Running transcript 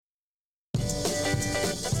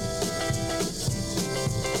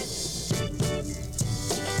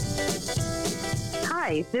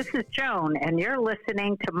Hi, this is Joan, and you're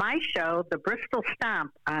listening to my show, The Bristol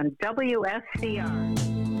Stomp, on WSCR.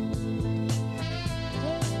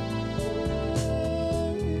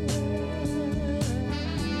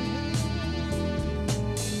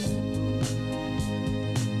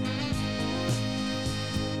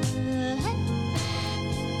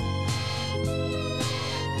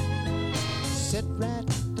 Sit right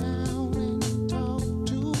down and talk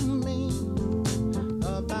to me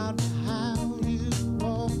about how you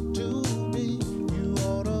want to be. You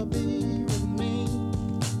ought to be with me.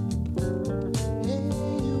 Yeah,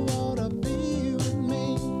 you ought to be with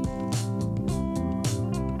me.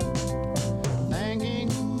 Thinking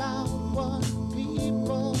about what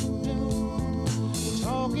people do,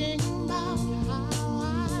 talking about how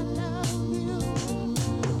I love you,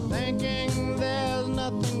 thinking there's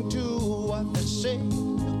nothing to what they say.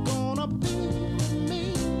 You're gonna be with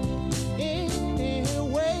me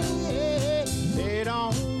anyway. They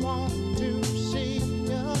don't want to see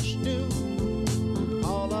us do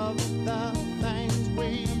all of the things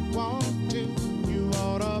we want to. You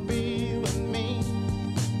ought to be with me.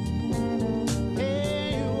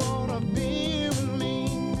 Hey, you ought to be with me.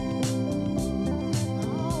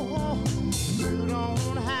 Oh, you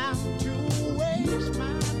don't have to waste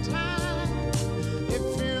my time. If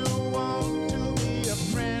you want to be a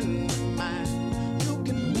friend of mine, you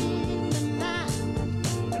can leave me now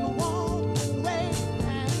and walk away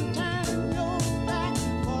and turn your back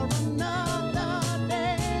for another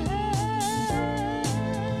day.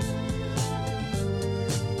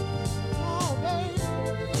 Oh, baby.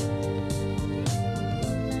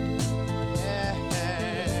 Yeah.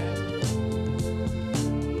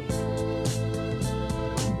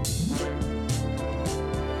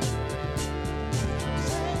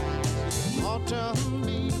 Ought to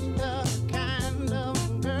be the kind of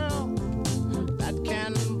girl that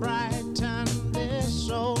can brighten this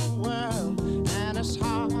old world. And it's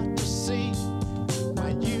hard to see why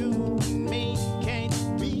you and me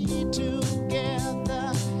can't be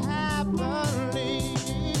together happily.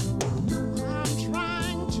 I'm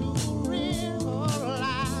trying to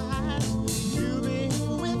realize you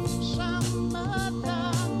being with some other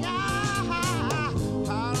guy.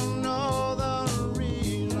 I don't know the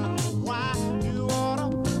reason why. You ought to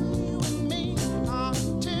be with me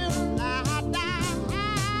until I die.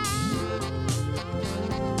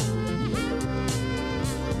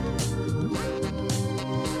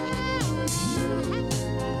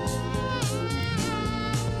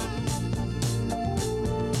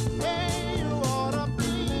 Hey, you ought to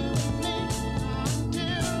be with me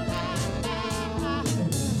until I die.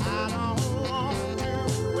 I don't want to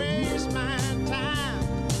waste my time.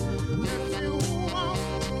 If you want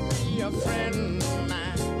to be a friend of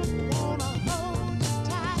mine, wanna hold you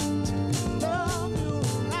tight, love you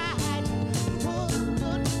right, put a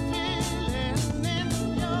good feeling in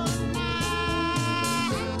your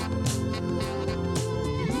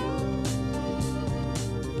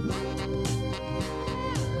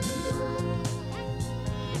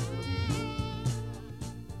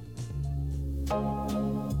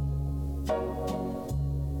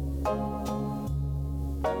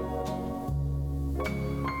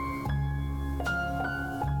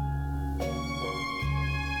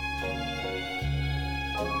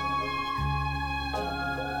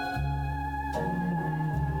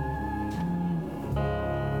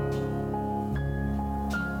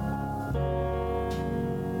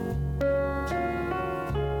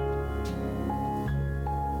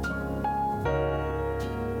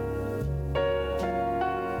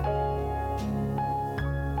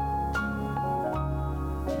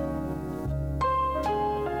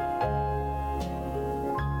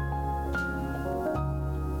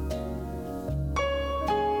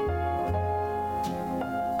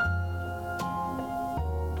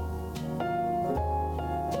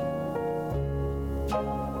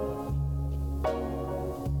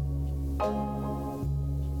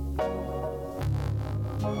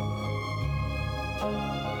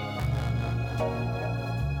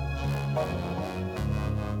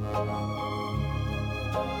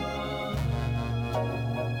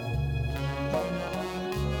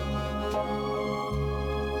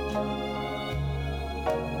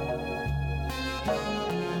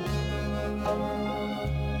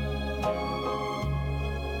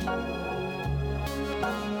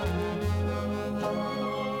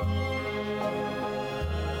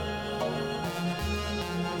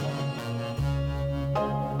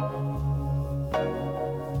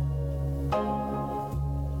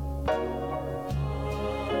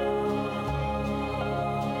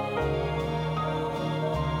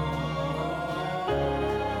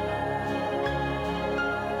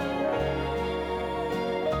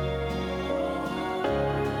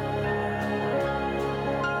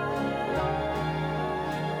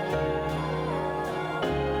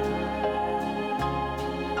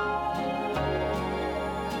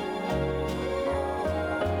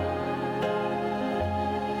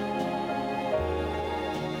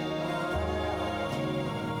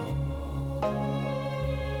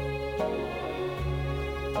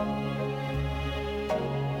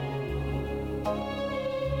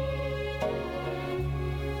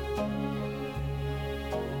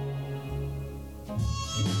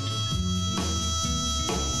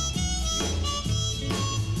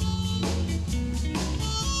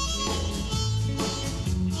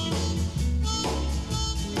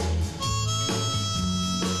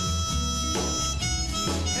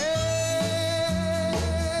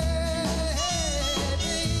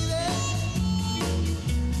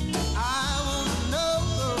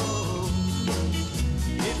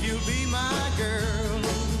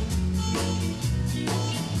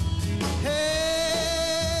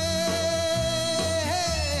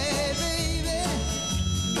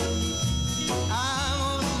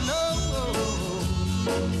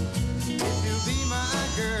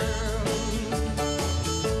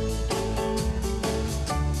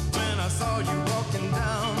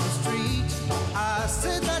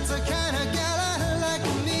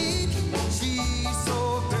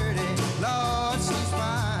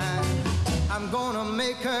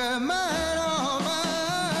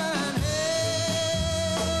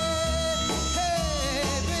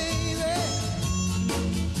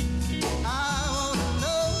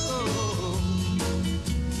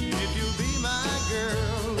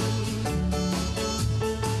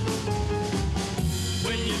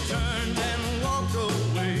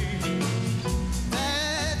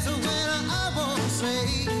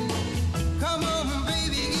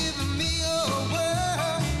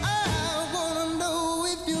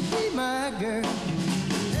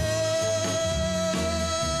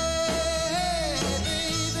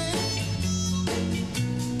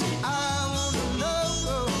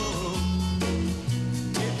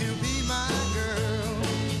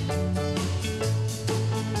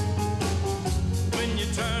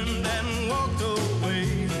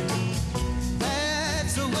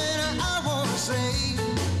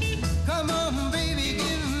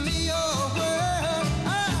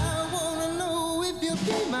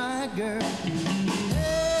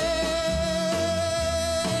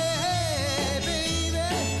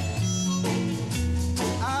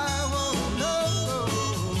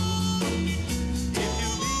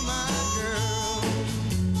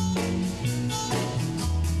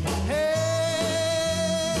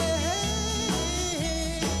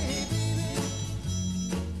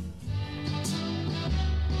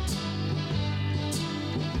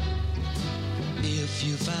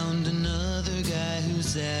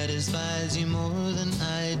satisfies you more than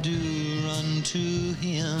I do, run to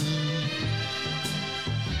him.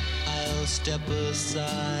 I'll step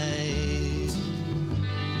aside.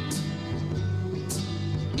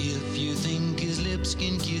 If you think his lips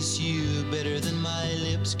can kiss you better than my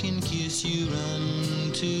lips can kiss you,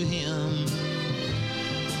 run to him.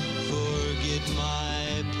 Forget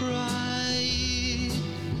my pride.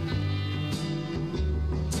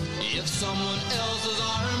 If someone else's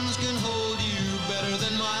arms can hold you better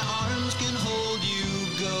than my arms can hold you,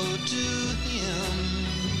 go to him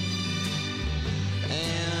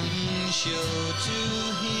and show to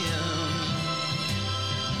him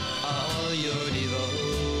all your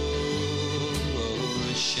devotion.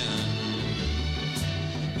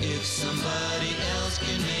 If somebody else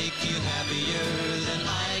can make you happier than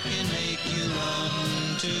I can make you, run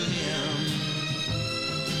to him.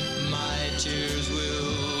 My tears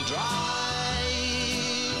will dry.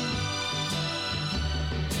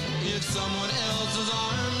 If someone else's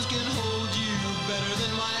arms can hold you better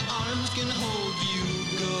than my arms can hold you,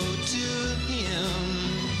 go to him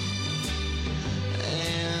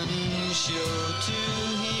and show to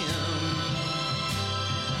him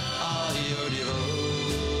all your devotion.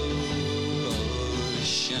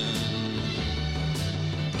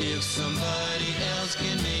 If somebody else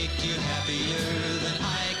can make you happier than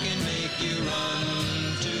I can make you, run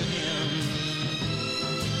to him.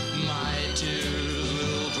 My tears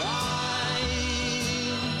will dry.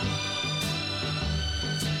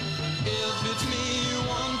 If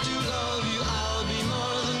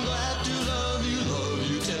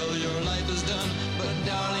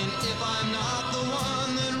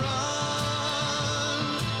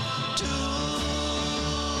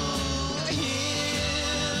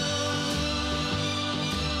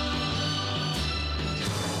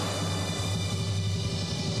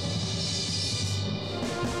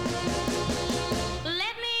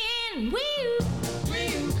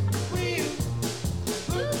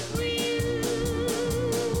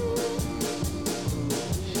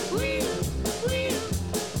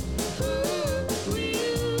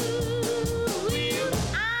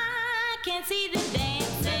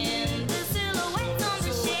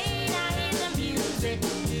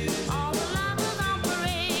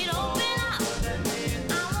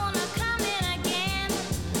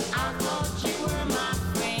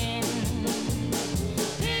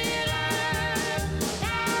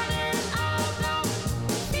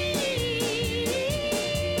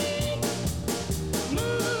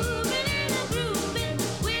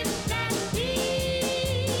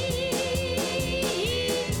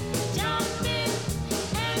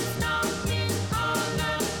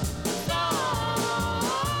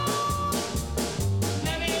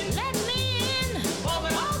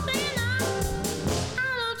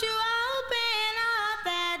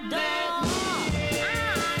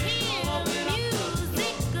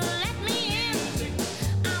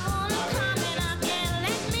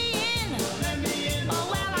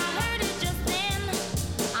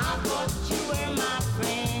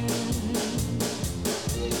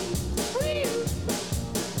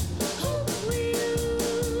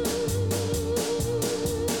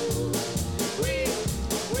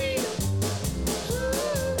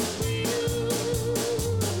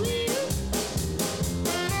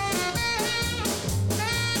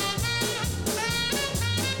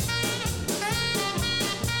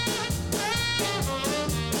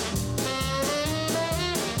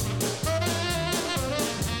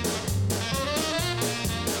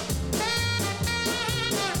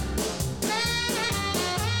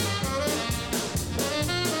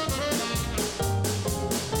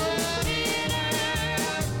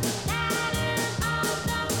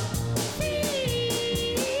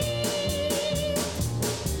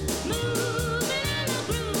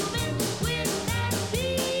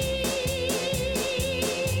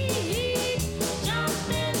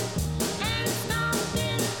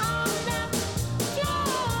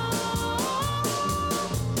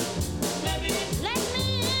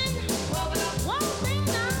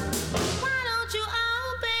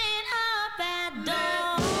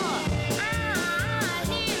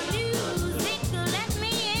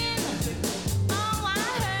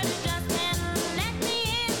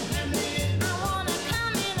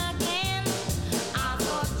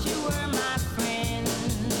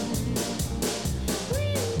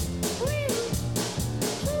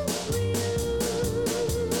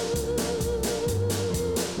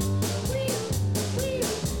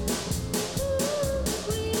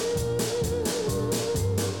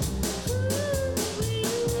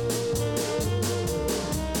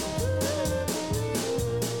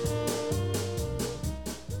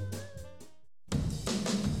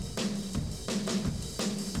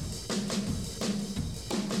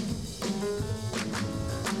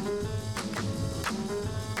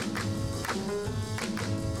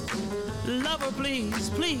Lover, please,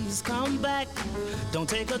 please come back. Don't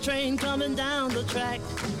take a train coming down the track.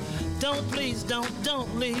 Don't, please,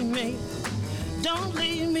 don't leave me. Don't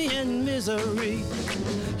leave me in misery.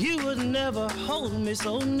 You would never hold me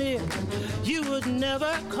so near. You would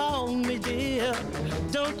never call me dear.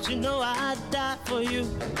 Don't you know I'd die for you?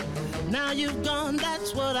 Now you've gone,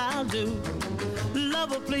 that's what I'll do.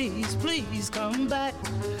 Lover, please, please come back.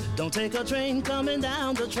 Don't take a train coming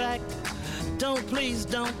down the track. Don't, please,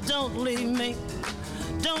 don't leave me.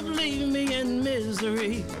 Don't leave me in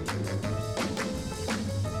misery.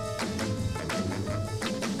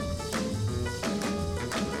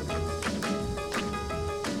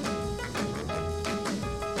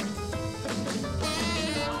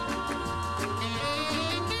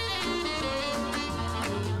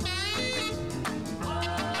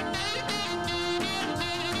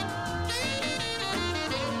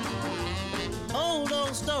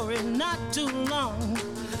 Not too long,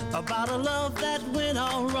 about a love that went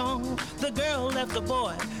all wrong. The girl left the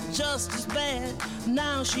boy just as bad.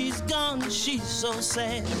 Now she's gone, she's so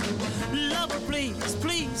sad. Lover, please,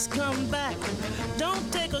 please come back.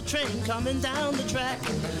 Don't take a train coming down the track.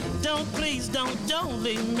 Don't, please, don't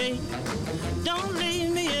leave me. Don't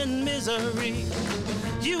leave me in misery.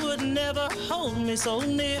 You would never hold me so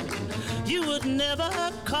near. You would never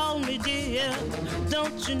call me dear.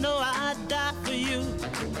 Don't you know I'd die for you?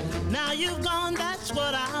 Now you've gone, that's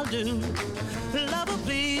what I'll do. Lover,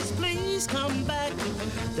 please, please come back.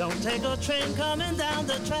 Don't take a train coming down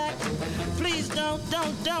the track. Please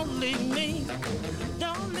don't leave me.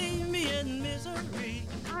 Don't leave me in misery.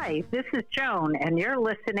 Hi, this is Joan, and you're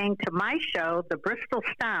listening to my show, The Bristol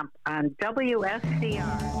Stomp, on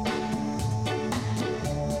WSCR.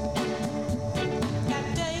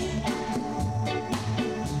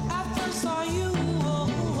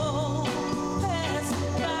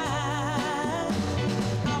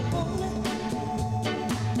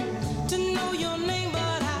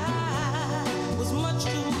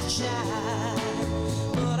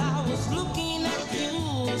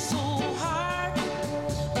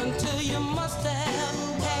 Must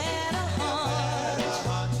have had a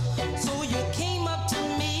hunch, so you came up to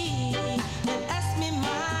me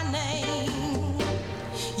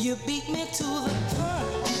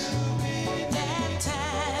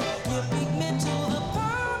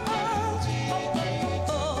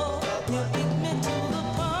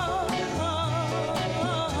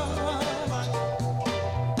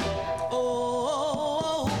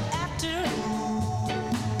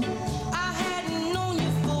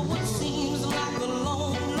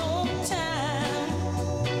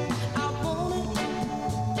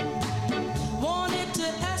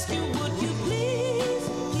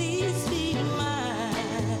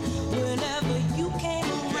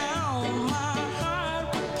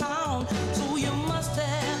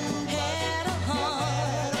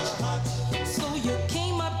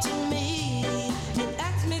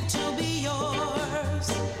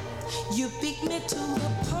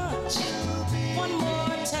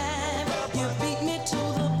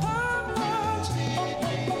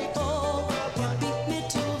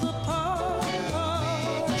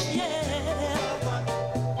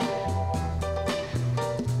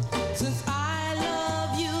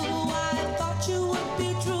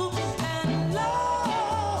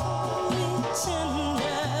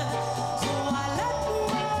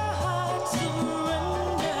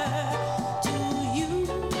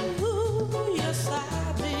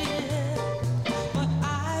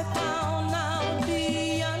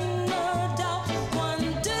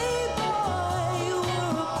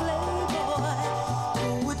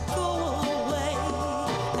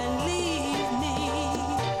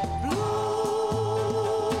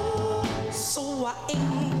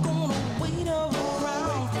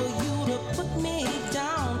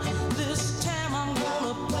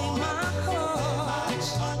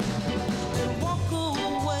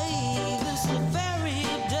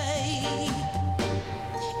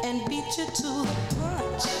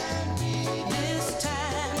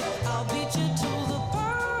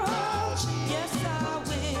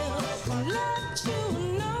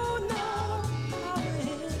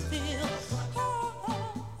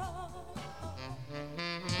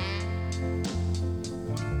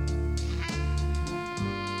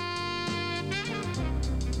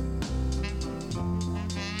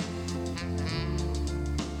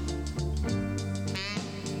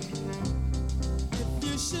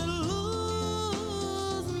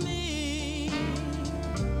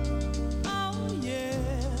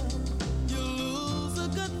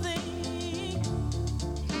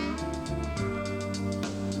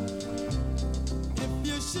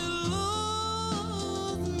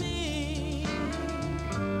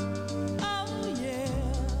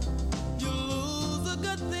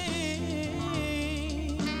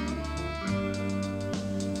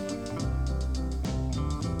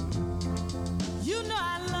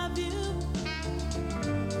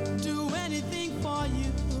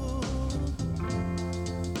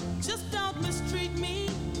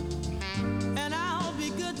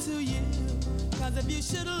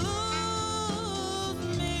should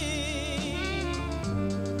lose me,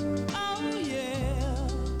 oh yeah,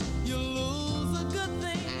 you lose a good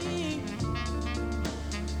thing.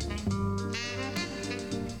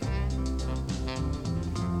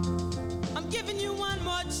 I'm giving you one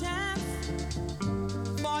more chance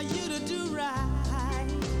for you to do right.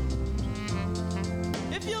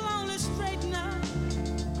 If you'll only straighten up,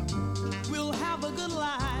 we'll have a good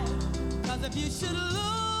life. 'Cause if you should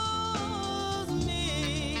lose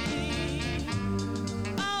me,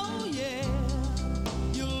 oh yeah,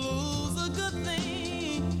 you lose a good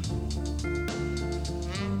thing.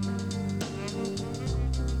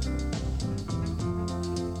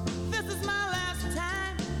 This is my last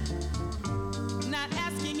time, not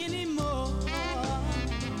asking anymore.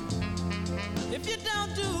 If you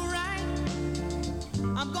don't do right,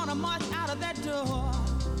 I'm gonna march out of that door.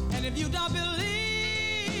 And if you don't believe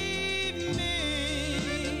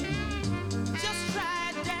me, just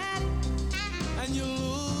try it, Daddy, and you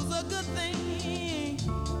lose a good thing.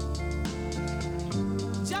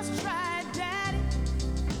 Just try it, Daddy,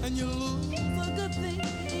 and you lose a good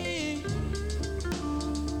thing.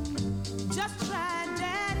 Just try it,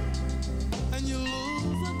 Daddy, and you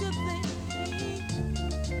lose a good thing.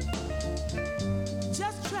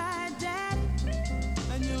 Just try it, Daddy,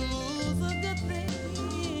 and you lose a good thing.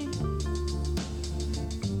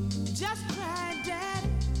 Just try it, Daddy,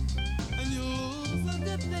 and you lose a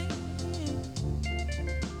good thing.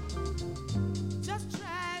 Just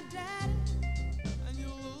try it, Daddy, and you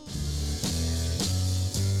lose.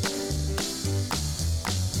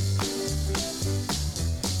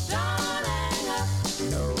 Don't hang up.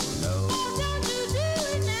 No, no, Oh, don't you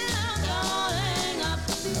do it now. Don't hang up.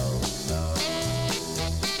 no, no.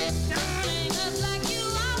 Don't hang up like you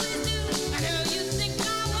always do. Girl, you think I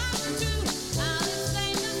wasn't true. I'll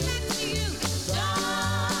explain the facts to you.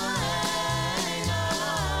 Don't hang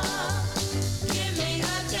up. Give me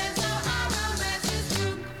a chance so our romance is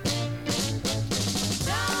true.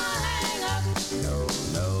 Don't hang up. No,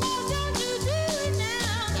 no, Oh, don't you do it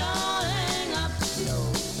now. Don't hang up. no,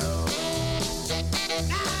 no.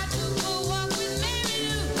 I took a walk with Mary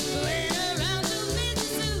Lou, ran around to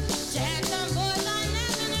Mississippi. She had some boys I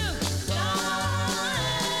never knew. Don't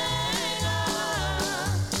hang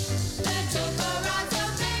up. Then took a ride, so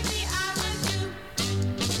baby, I went to.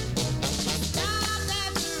 Stopped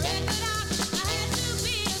at the record out. I had to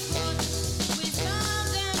be a sport. We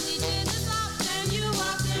stormed and we did the slop. Then you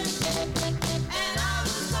walked in, and I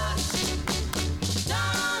was caught.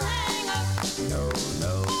 Don't hang up. No,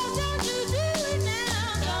 no, Oh, don't you do it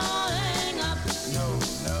now. Don't hang up. no,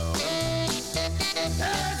 no.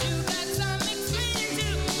 Heard you got some experience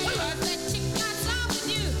too. Well, heard that chick got love with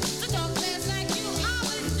you. So talk fast like you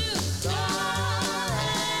always do. Don't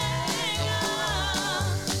hang up.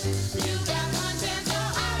 You got one chance, so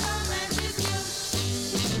our romance is you.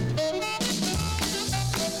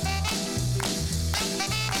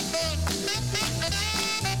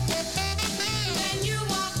 Then you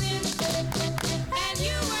walked in, and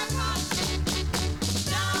you were caught.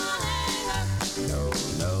 Don't hang up. No,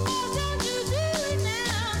 no, Oh, don't you do it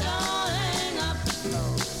now. Don't hang up. no,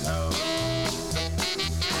 no.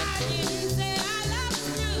 I didn't say I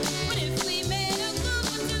loved you, but if we made a good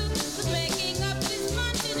one too, 'cause making up is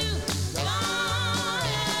fun to do. Don't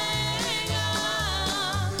hang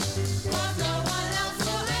up, 'cause no one else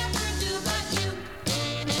will ever do but you.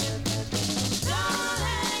 Don't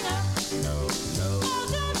hang up. No, no, Oh,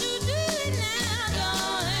 don't you do it now.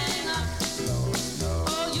 Don't hang up. no, no.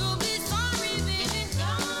 Oh, you'll be sorry, baby.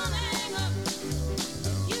 Don't hang up.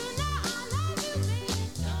 You know I love you, baby.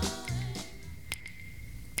 Don't hang up.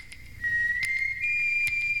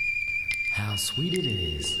 How sweet it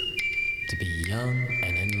is to be young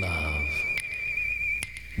and in love.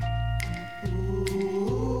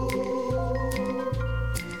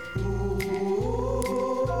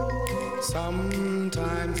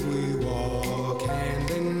 Sometimes we walk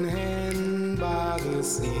hand in hand by the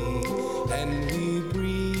sea, and we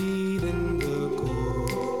breathe in the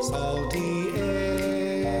cool, salty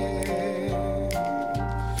air.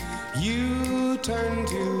 You turn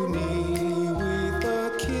to me with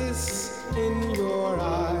a kiss in your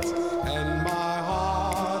eyes, and my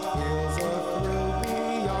heart feels a thrill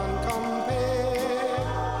beyond compare.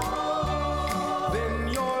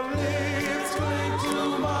 Then your lips cling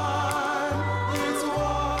to mine. It's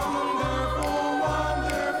wonderful,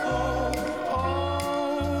 wonderful.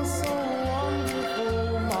 Oh, so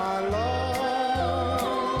wonderful, my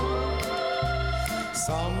love.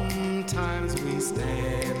 Sometimes we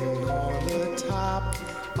stand on the top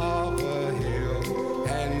of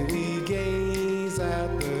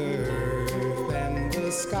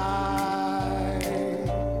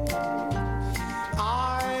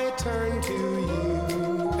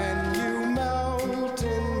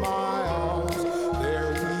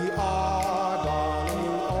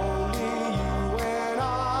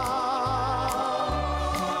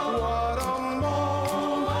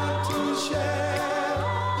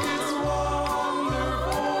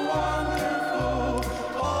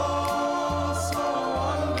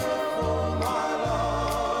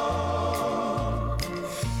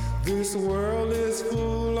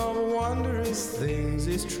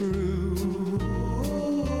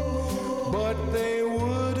they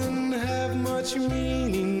wouldn't have much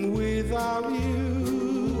meaning without you.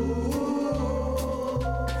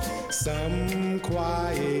 Some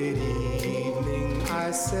quiet evening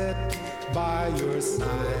I sat by your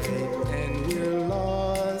side and we're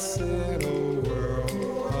lost in a world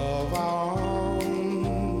of our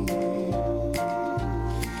own.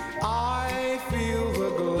 I feel the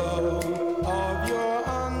glow of your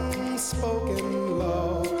unspoken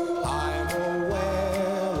love. I'm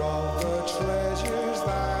aware of the treasures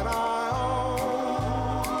that I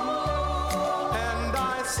own. And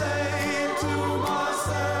I say to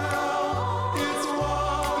myself, it's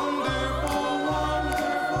wonderful,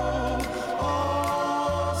 wonderful,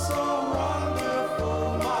 oh so wonderful,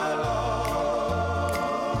 my love.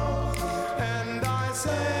 And I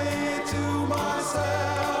say to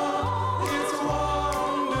myself, it's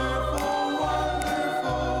wonderful,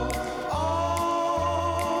 wonderful,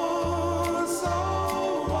 oh so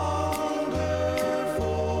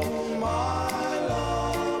wonderful, my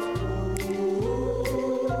love.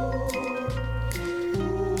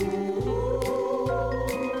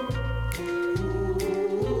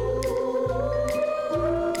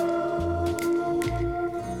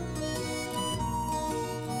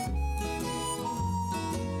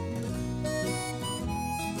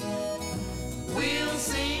 We'll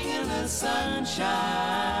sing in the sunshine.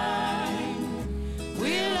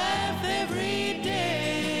 We'll laugh every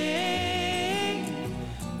day.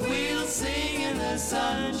 We'll sing in the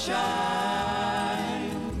sunshine.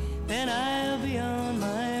 Then I'll be on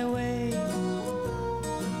my way.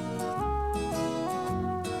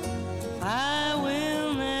 I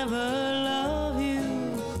will never love you.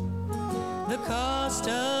 The cost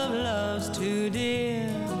of love's too dear.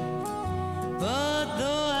 But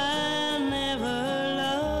though I never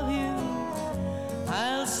love you,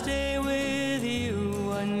 I'll stay with you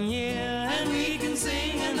 1 year, and we can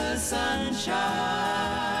sing in the sunshine.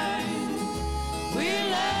 We'll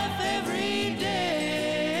laugh every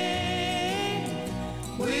day.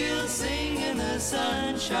 We'll sing in the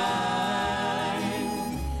sunshine.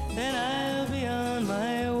 Then I'll be on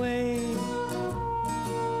my way.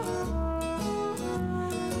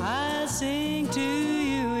 I'll sing to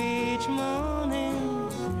you each morning.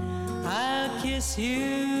 I'll kiss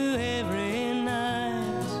you every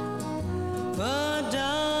night. But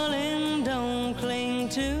darling, don't cling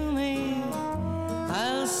to me.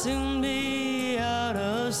 I'll soon be out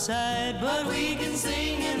of sight. But we can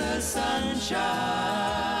sing in the sunshine.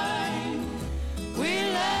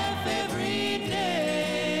 We'll laugh every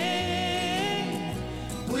day.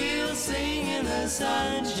 We'll sing in the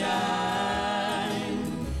sunshine.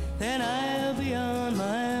 Then I'll be on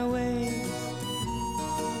my way.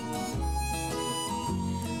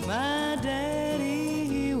 My daddy,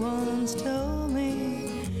 he once told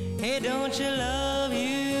me, hey, don't you love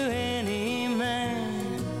you any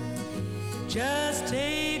man? Just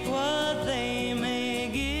take what they may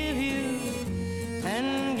give you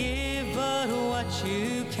and give but what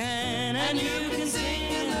you can. And you can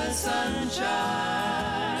sing in the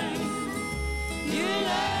sunshine. You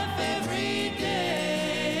laugh every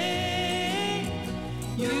day.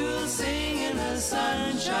 You'll sing in the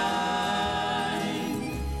sunshine.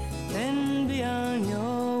 Then be on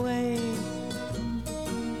your way.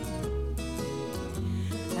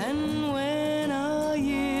 And when a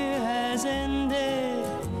year has ended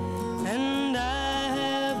and I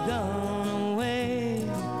have gone away,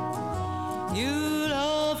 you'll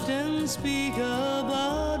often speak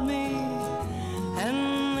about me,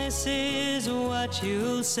 and this is what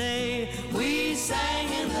you'll say. We sang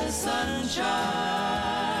in the sunshine.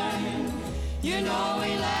 You know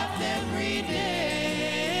we laughed every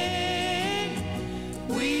day.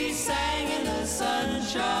 We sang in the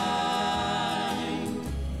sunshine.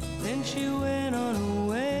 Then she went on her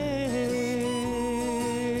way.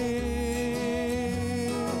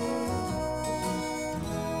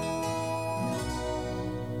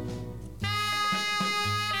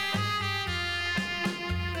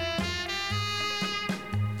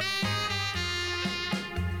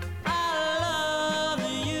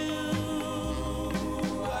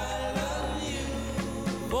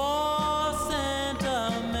 For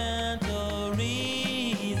sentimental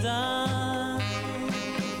reasons,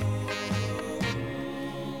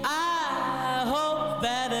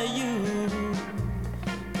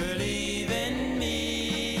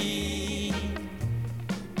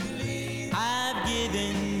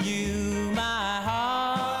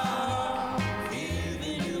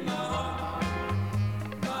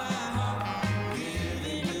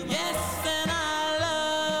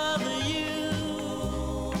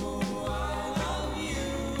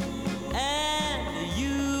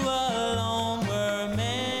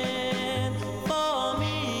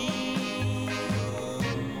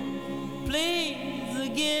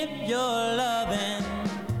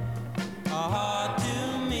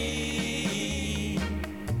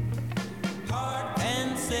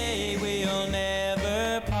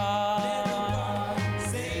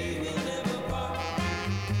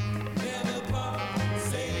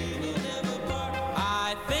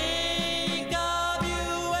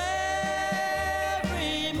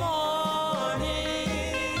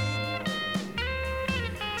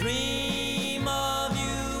 dream of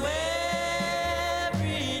you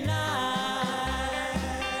every night.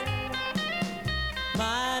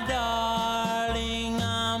 My darling,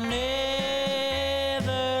 I'm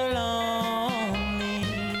never lonely.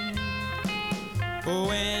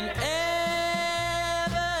 Whenever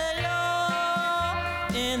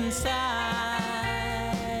you're inside.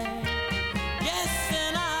 Yes,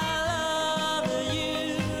 and I love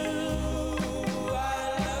you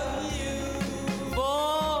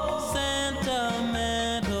for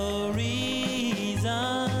sentimental reasons.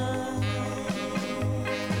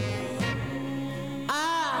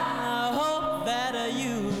 I hope that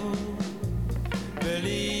you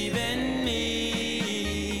believe in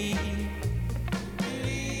me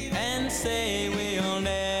and say we'll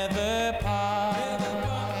never part.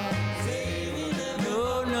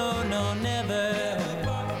 No, no, no, never.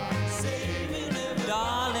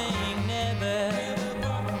 Darling, never.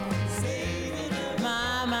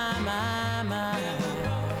 My, my, my, my.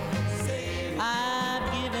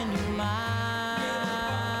 I've given you my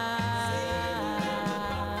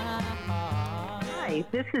heart. Hi,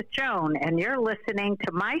 this is Joan, and you're listening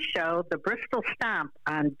to my show, The Bristol Stomp,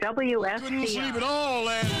 on WSCR. Couldn't sleep at all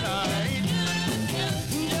last night.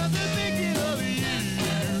 Just thinking of you.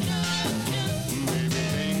 Maybe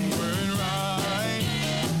things weren't right.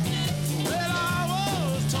 Well, I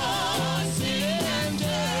was tossing and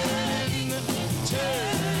turning and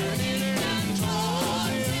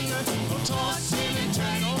tossing and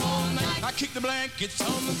turning all night. I kicked the blankets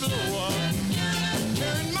on the floor,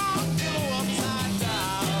 turned my pillow upside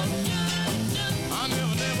down. I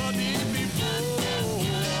never did before,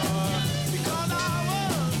 because I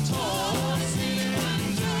was tossing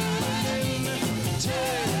and turning and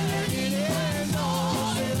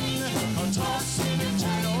tossing and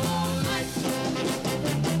turning all night.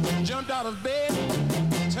 Jumped out of bed,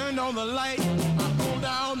 turned on the light. I pulled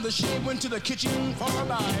down the shade, went to the kitchen for a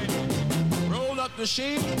bite. Rolled up the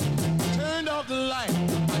shade, turned off the light.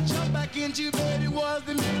 I jumped back into bed, it was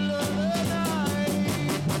the middle of the night.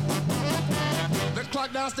 The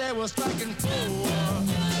clock downstairs was striking 4.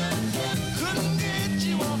 Couldn't get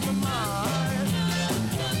you off my mind.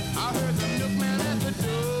 I heard the milkman at the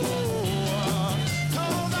door.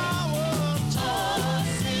 'Cause I was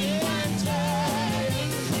tossing and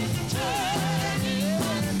turning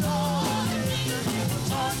and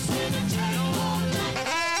tossing and turning all night.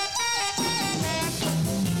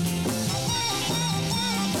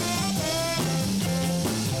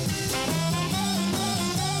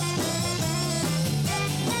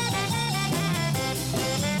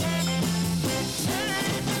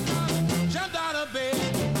 Jumped out of bed,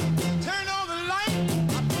 turned on the light.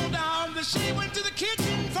 I pulled down the shade, went to the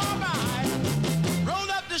kitchen for a bite. Rolled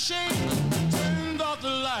up the shade, turned off the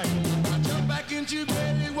light. I jumped back into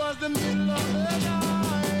bed, it was the middle of the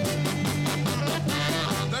night.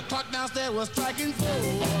 The clock downstairs was striking 4. I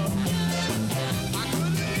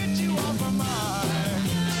couldn't get you off my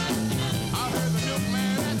mind. I heard the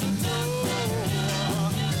milkman at the door.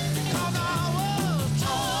 'Cause I was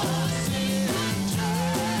tossing and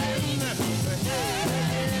turning,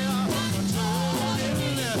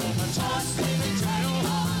 tossing and turning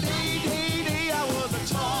all day. I was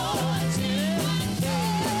tossing and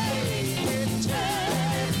turning,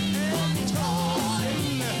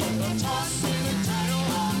 tossing and turning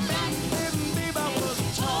all night. Baby, I was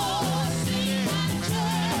tossing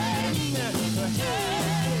and turning,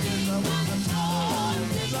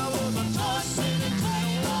 I was tossing and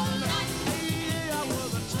turning all night. I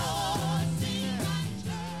was tossing and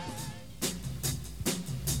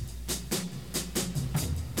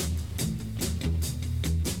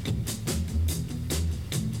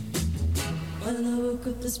When I woke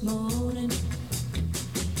up this morning,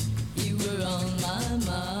 you were on my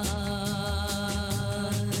mind,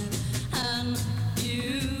 and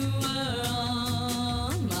you were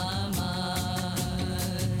on my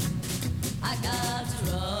mind. I got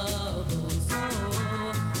troubles,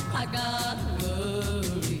 oh, I got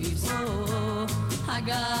worries, oh, I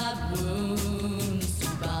got wounds to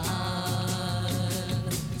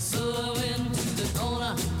bind. So I went to the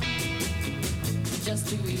corner just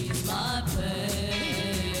to ease my pain,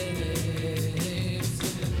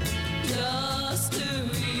 just to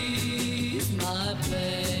ease my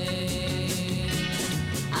pain.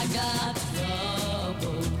 I got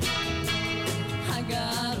trouble, I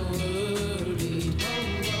got worried,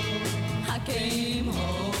 I came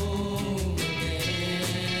home again.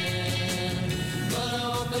 But I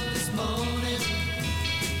woke up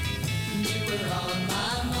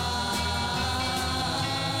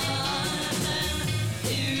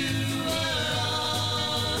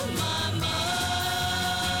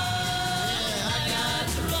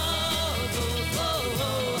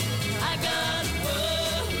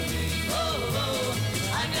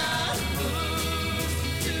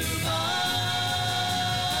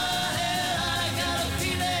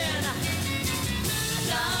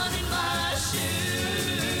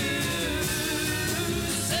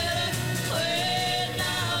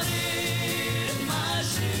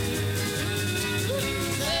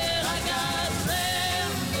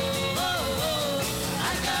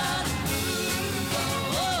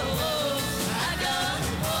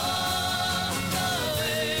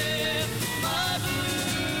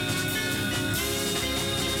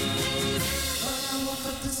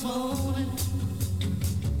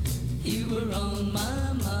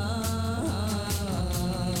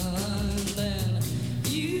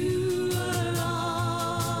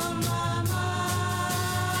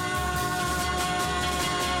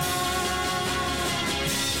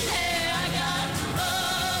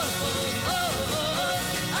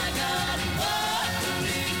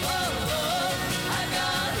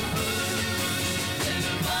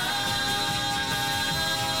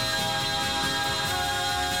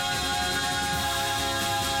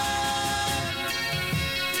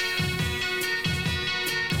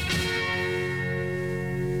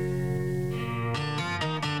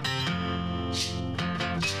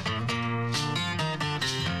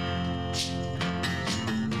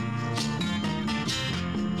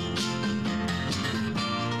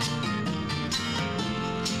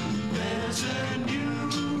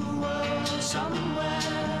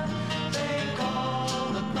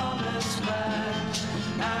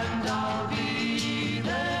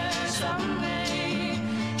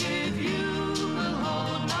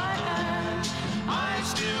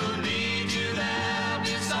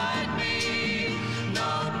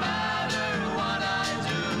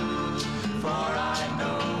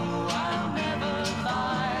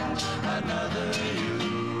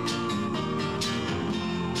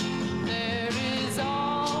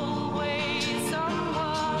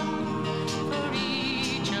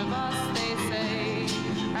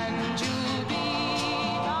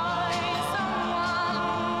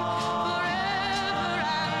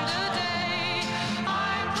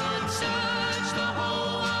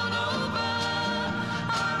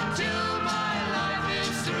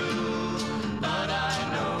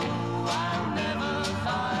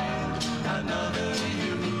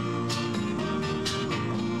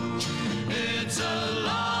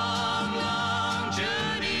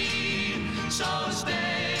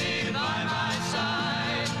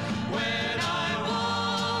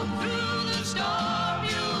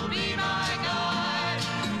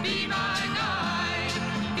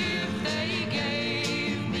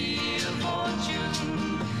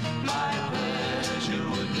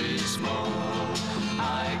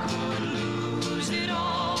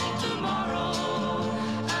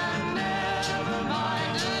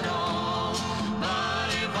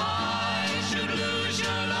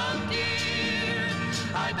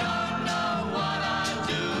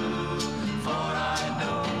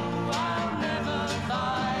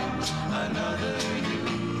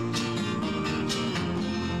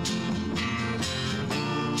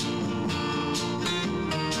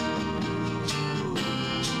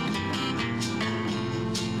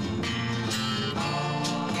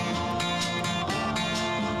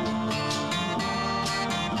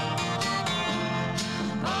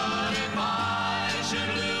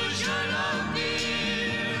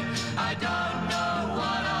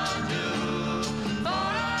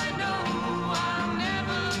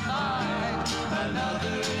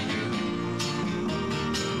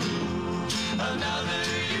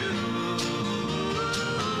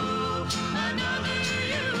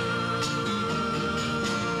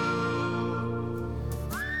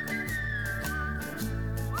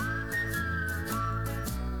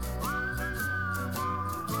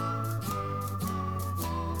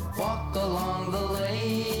walk along the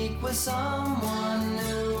lake with someone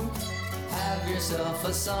new. Have yourself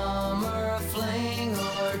a summer fling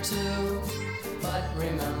or two. But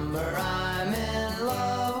remember, I'm in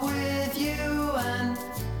love with you, and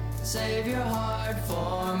save your heart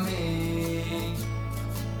for me.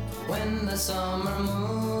 When the summer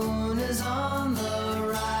moon is on the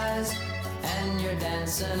rise and you're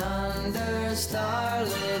dancing under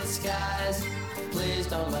starlit skies, please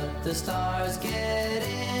don't let the stars get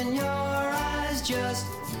in your eyes. Just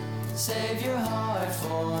save your heart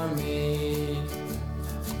for me.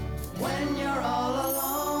 When you're all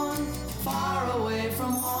alone, far away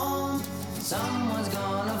from home, someone's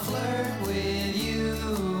gonna flirt with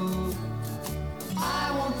you.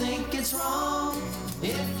 I won't think it's wrong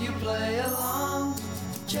if you play along.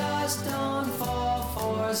 Just don't fall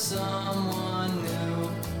for someone new.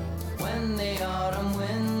 When the autumn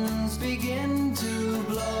winds begin to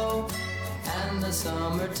blow and the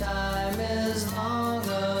summertime is long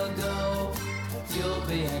ago, you'll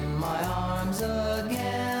be in my arms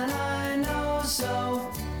again, I know. So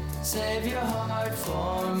save your heart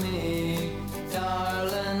for me,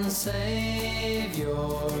 darling, save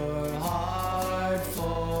your heart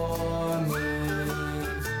for me.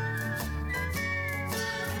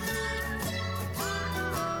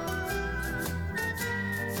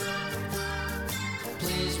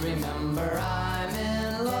 Please remember, I'm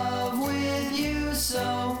in love with you,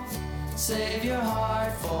 so save your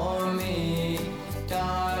heart for me,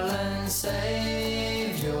 darling,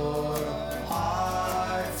 save your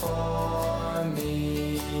heart for me.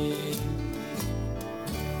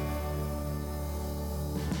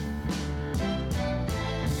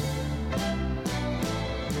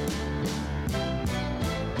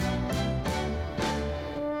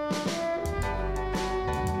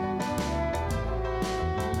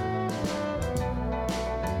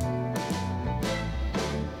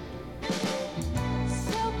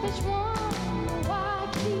 Selfish one, why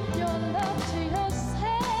keep your love to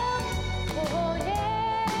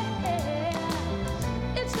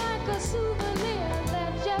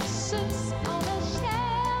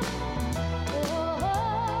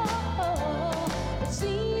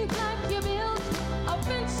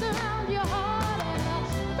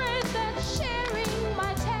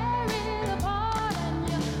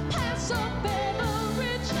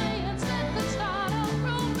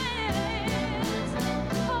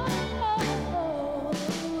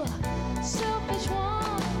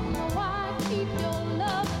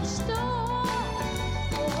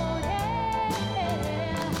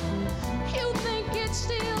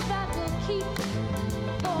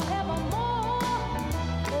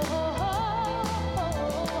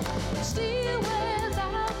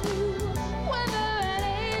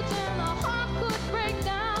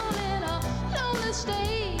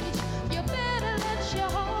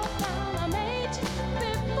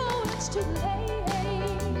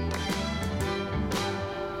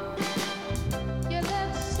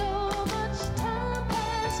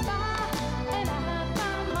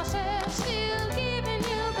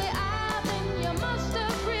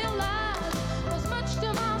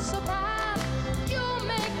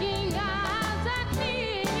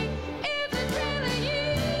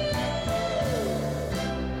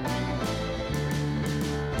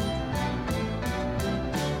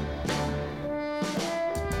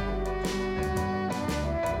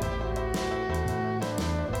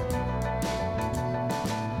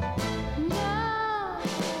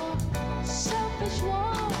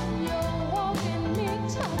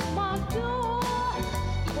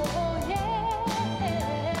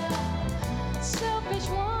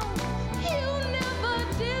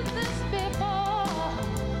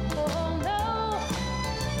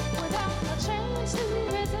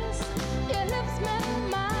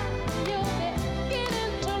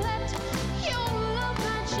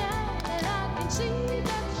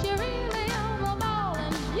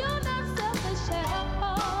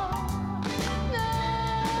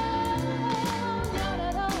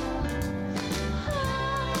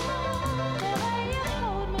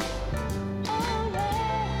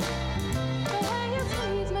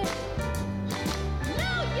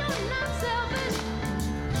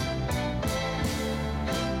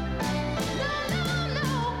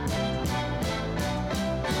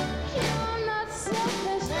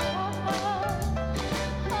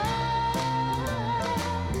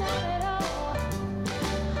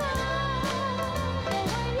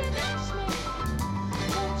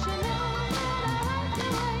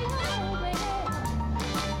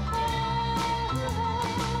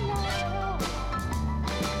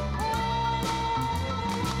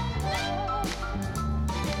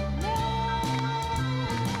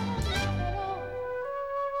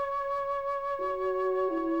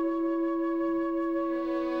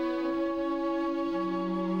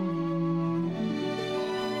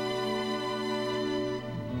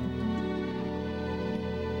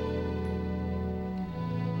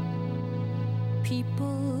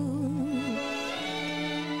people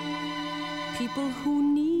who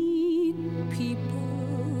need people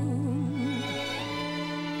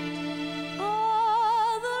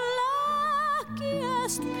are the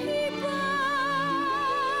luckiest people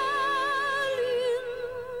in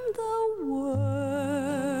the world,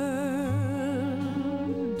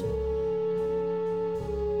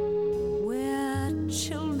 where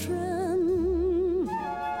children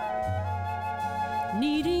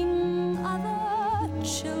needing other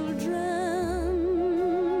children,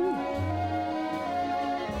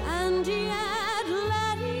 and yet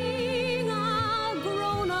letting our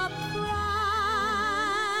grown-up pride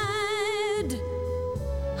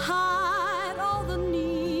hide all the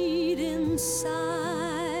need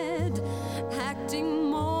inside, acting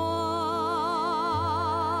more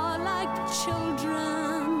like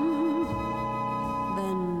children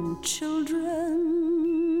than children.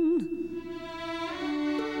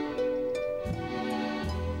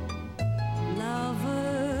 Lovers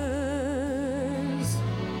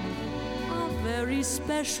are very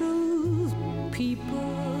special people.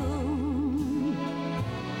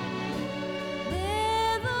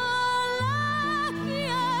 They're the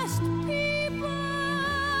luckiest people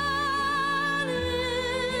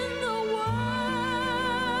in the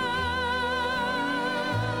world,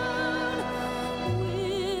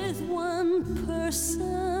 with one person,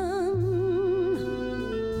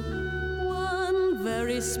 one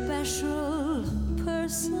very special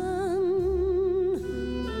person,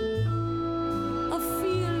 a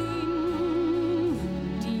feeling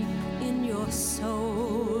deep in your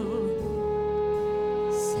soul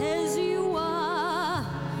says you are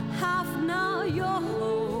half now you're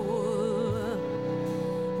whole.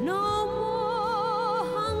 No more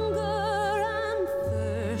hunger and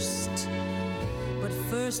thirst, but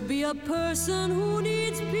first be a person who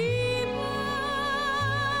needs people.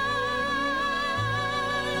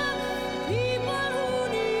 People who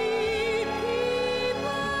need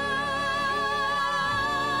people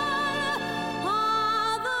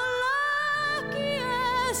are the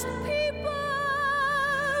luckiest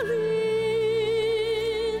people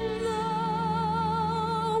in the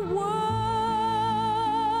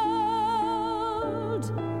world,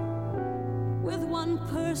 with one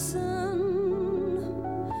person,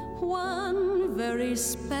 one very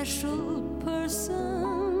special person,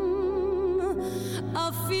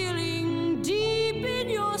 a feeling deep in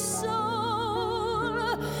your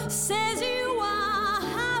soul says you are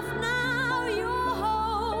half now you're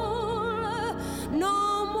whole.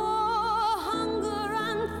 No more hunger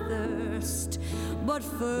and thirst, but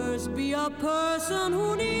first be a person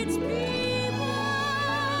who needs people.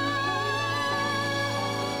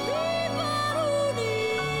 People who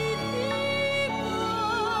need people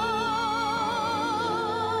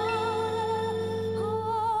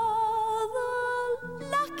are the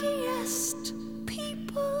luckiest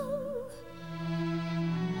people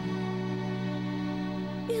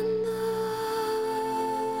in the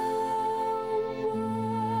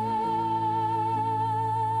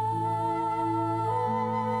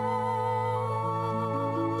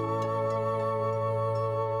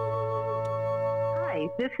Hi,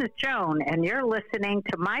 this is Joan, and you're listening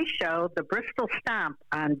to my show, The Bristol Stomp,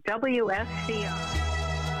 on WSCR.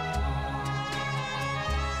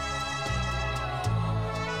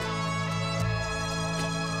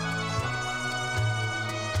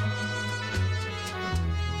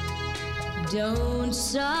 Don't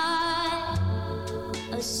sigh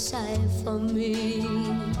a sigh for me.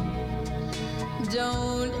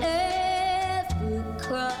 Don't ever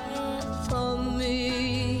cry for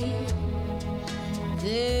me.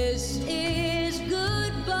 This is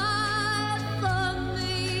goodbye for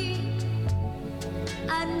me.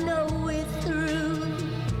 I know it through.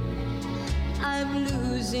 I'm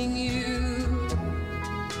losing you.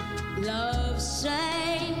 Love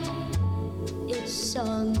sang its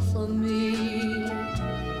song for me.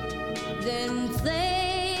 Then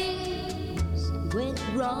things went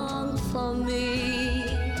wrong for me.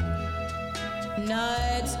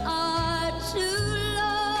 Nights are too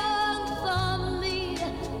long for me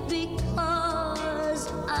because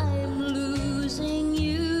I'm losing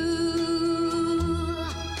you.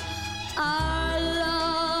 Our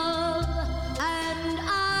love and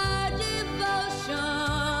our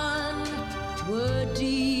devotion were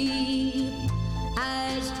deep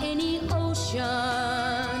as any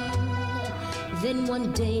ocean. Then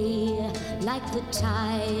one day, like the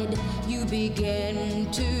tide, you began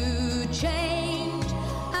to change,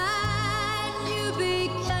 and you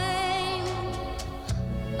became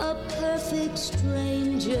a perfect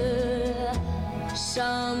stranger.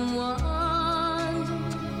 Someone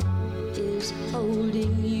is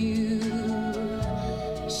holding you.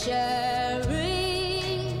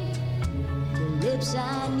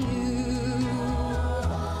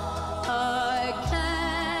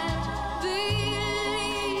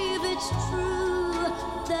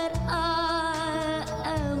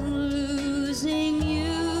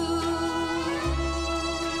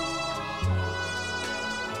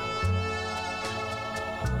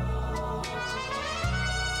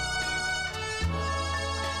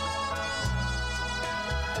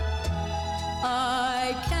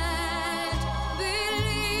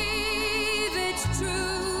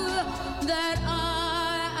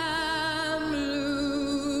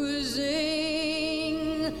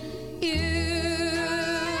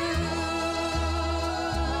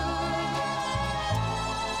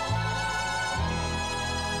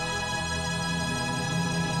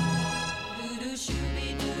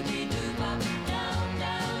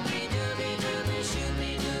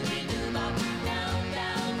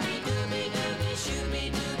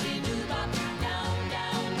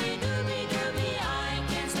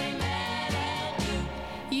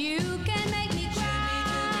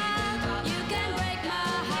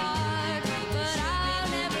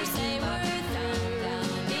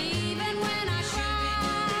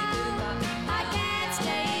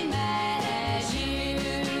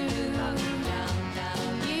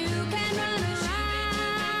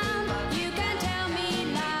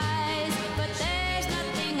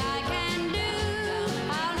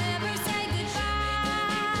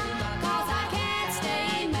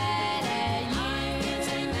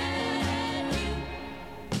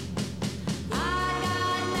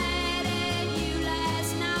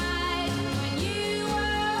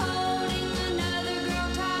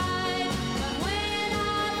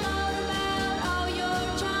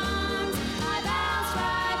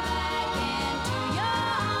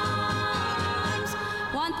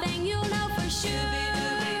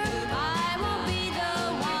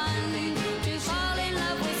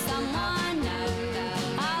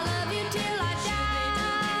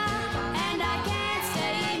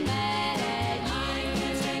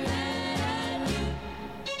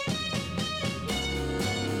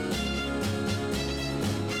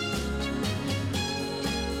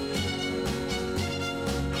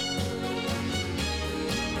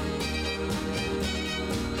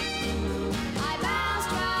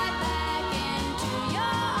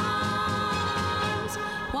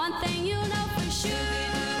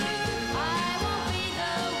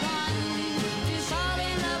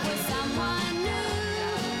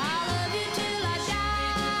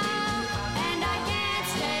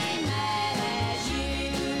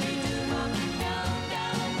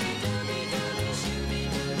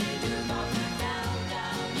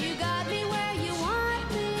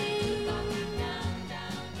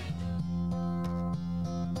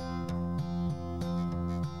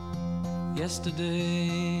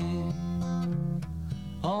 yesterday.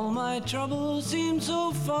 All my troubles seem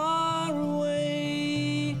so far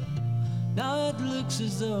away. Now it looks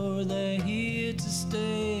as though they're here to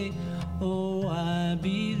stay. Oh, I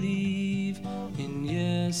believe in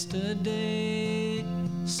yesterday.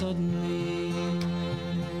 Suddenly,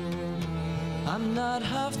 I'm not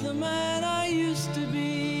half the man I used to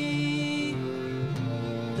be.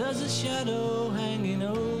 There's a shadow hanging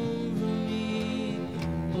over me.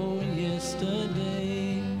 Oh,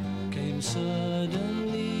 yesterday came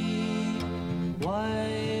suddenly.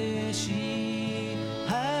 Why she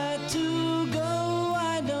had to go,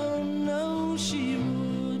 I don't know, she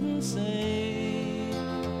wouldn't say.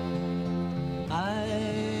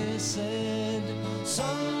 I said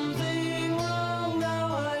something wrong, now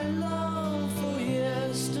I long for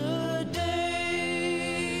yesterday.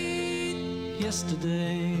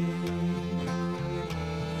 Yesterday,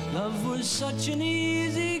 love was such an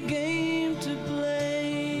easy game to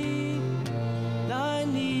play. Now I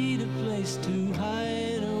need a place to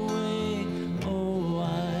hide away. Oh,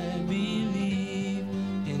 I believe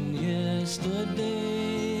in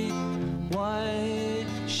yesterday. Why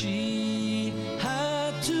she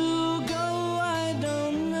had to go, I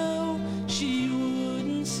don't know, she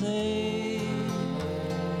wouldn't say.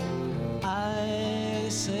 I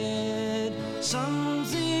said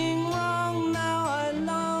something wrong, now I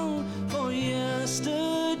long for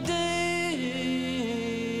yesterday.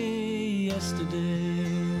 Yesterday,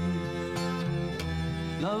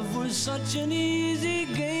 love was such an easy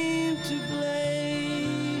game to play.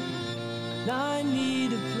 Now I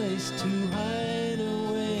need a place to hide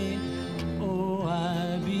away. Oh,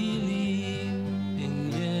 I believe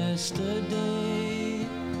in yesterday.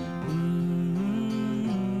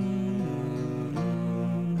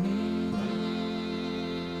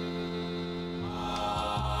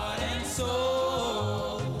 Heart and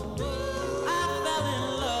soul, I fell in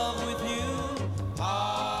love with you.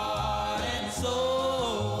 Heart and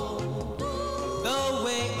soul, the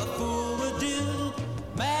way a fool would do,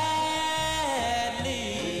 madly.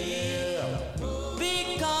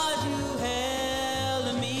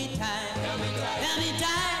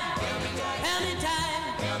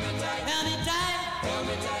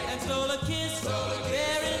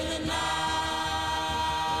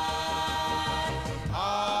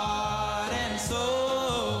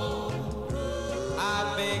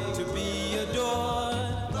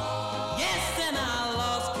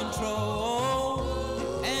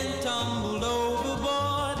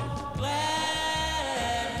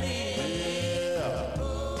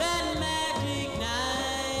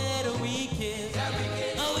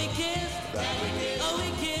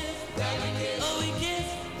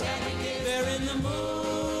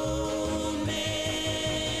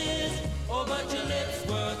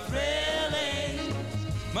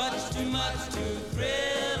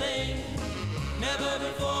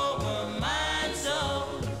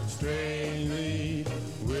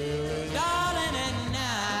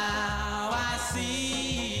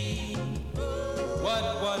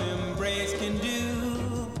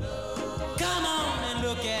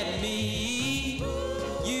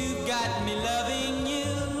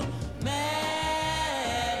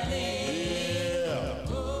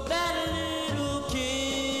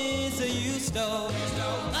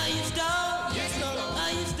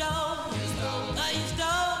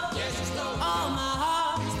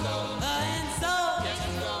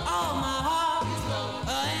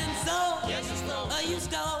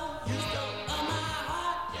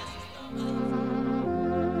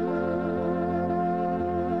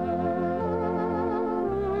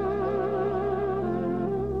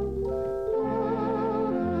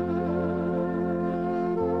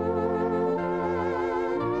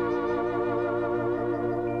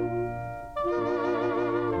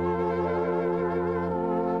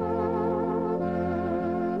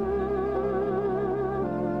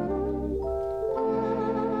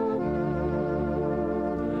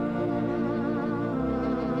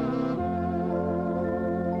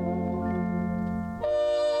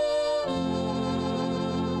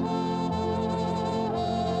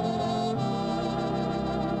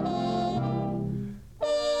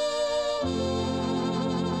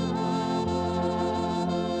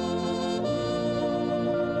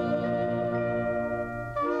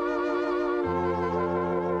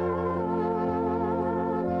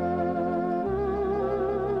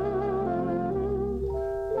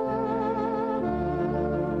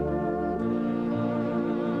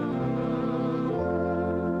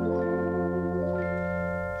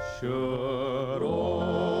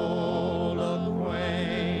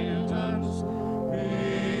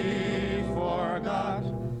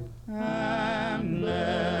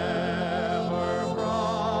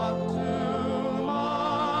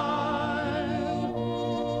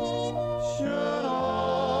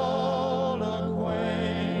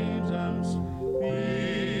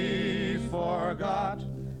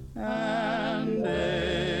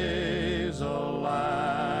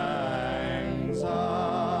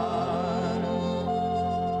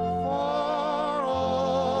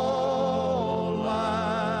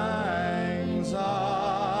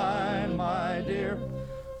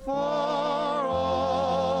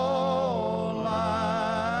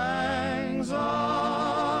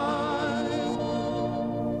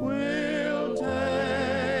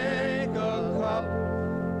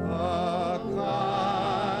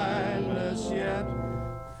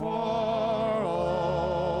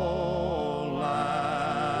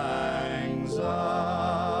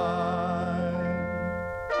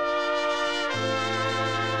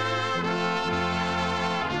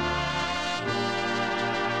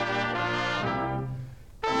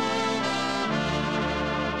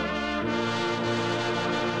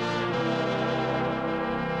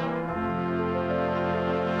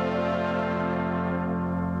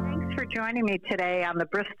 joining me today on the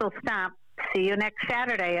Bristol Stomp. See you next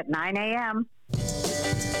Saturday at 9 a.m.